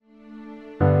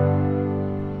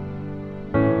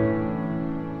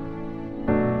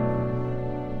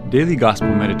Daily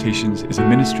Gospel Meditations is a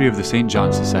ministry of the St.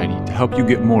 John Society to help you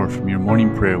get more from your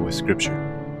morning prayer with Scripture.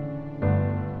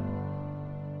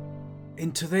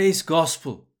 In today's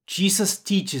Gospel, Jesus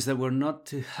teaches that we're not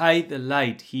to hide the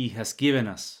light He has given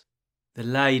us, the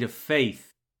light of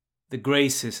faith, the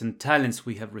graces and talents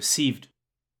we have received,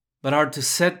 but are to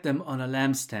set them on a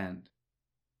lampstand.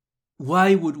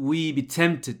 Why would we be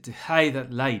tempted to hide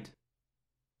that light?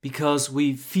 Because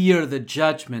we fear the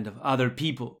judgment of other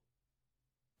people.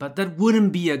 But that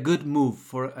wouldn't be a good move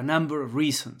for a number of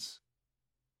reasons.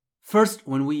 First,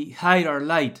 when we hide our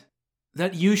light,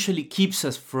 that usually keeps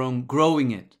us from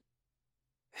growing it.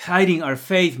 Hiding our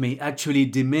faith may actually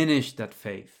diminish that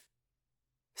faith.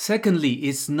 Secondly,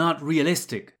 it's not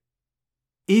realistic.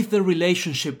 If the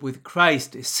relationship with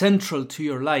Christ is central to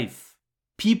your life,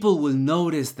 people will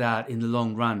notice that in the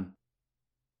long run.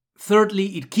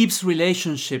 Thirdly, it keeps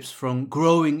relationships from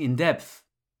growing in depth,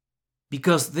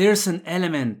 because there's an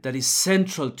element that is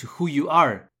central to who you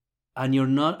are, and you're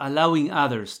not allowing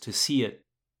others to see it.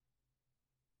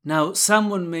 Now,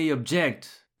 someone may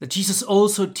object that Jesus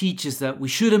also teaches that we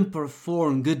shouldn't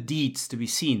perform good deeds to be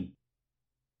seen.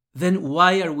 Then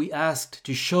why are we asked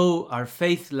to show our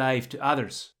faith life to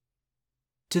others?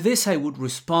 To this I would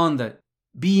respond that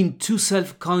being too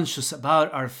self-conscious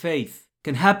about our faith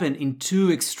can happen in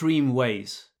two extreme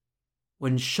ways,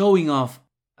 when showing off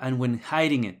and when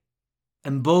hiding it,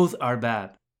 and both are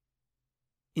bad.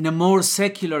 In a more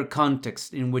secular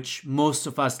context in which most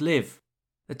of us live,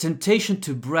 the temptation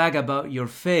to brag about your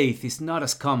faith is not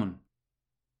as common.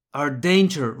 Our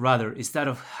danger, rather, is that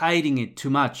of hiding it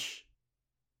too much.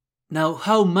 Now,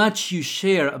 how much you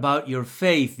share about your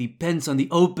faith depends on the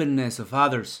openness of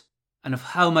others and of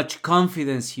how much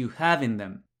confidence you have in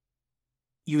them.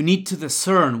 You need to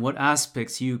discern what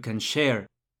aspects you can share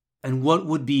and what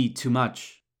would be too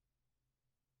much.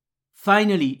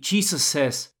 Finally, Jesus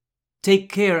says, "Take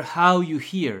care how you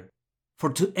hear,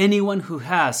 for to anyone who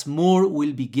has, more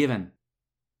will be given."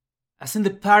 As in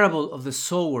the parable of the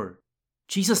sower,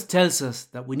 Jesus tells us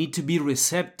that we need to be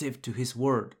receptive to His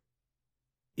word.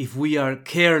 If we are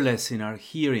careless in our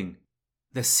hearing,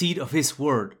 the seed of His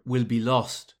word will be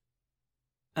lost.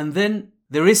 And then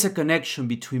there is a connection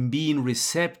between being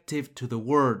receptive to the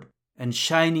word and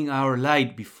shining our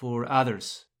light before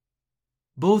others.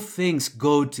 Both things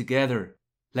go together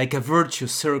like a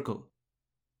virtuous circle.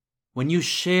 When you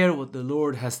share what the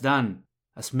Lord has done,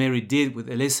 as Mary did with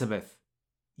Elizabeth,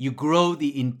 you grow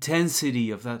the intensity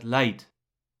of that light,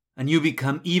 and you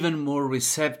become even more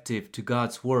receptive to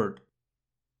God's word.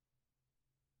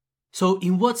 So,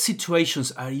 in what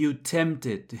situations are you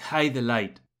tempted to hide the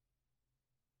light?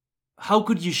 How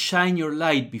could you shine your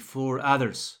light before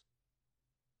others?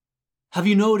 Have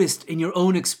you noticed in your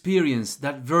own experience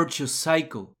that virtuous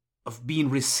cycle of being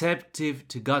receptive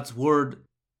to God's word,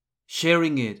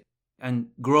 sharing it,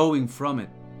 and growing from it?